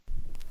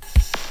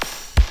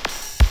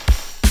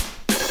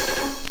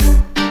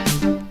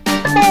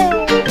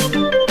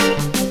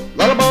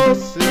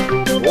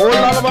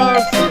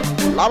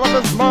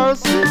of His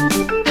mercy.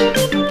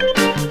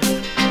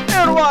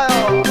 And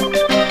while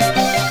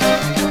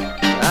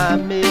I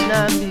may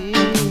not be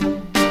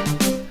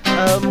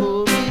a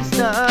movie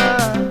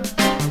star,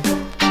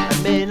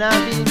 I may not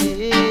be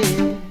me,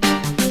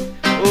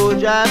 oh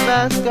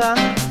Javaska,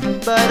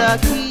 but I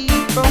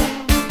keep on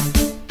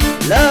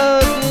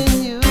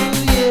loving you,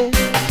 yeah.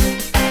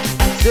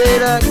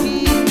 Said I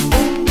keep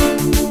on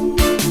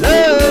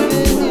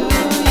loving you,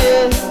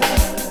 yeah.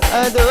 I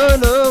don't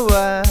know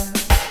why.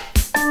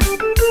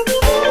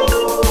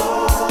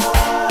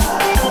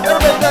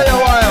 Everybody tell you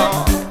why.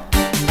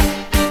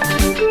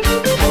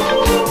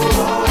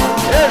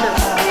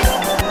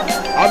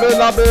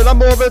 I been a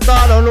movie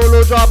star, don't know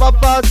no drop a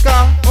fast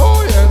car.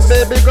 Oh yes.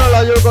 Baby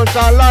girl, you gon'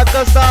 shine like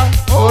a star.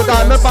 Oh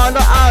time me find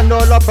the hand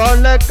on up her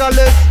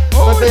necklace.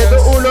 Oh baby,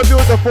 all the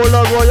beautiful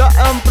royal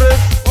empress.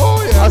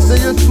 Oh yes. I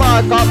see you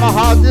smile, got my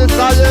heart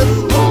desires.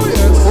 Oh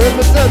yes. Oh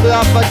me say me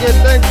I forget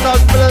things God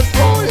bless.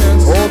 Oh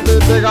yes. Oh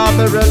baby, I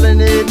me really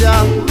need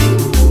ya.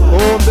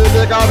 Oh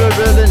baby, I me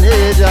really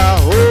need ya.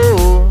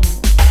 Oh.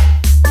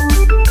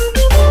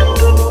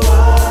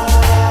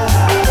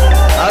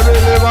 I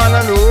really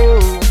wanna know.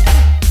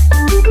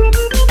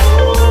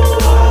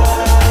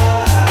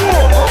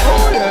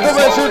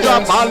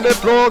 On the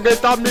floor,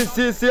 get up me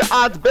CC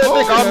at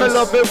baby, come me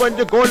love it when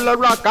you go to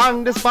rock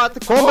on the spot.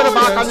 Come to the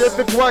back and if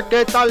it work,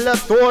 get a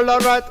left, all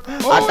right.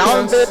 And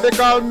down baby,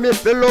 call me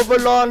feel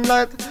over all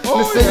night.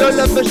 Me see you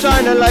left me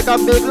shining like a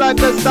big like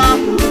a star.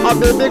 A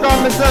baby,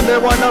 come me say me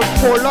wanna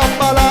pull up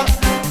fella.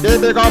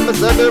 Baby, come me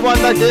say me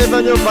wanna give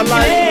you for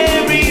life.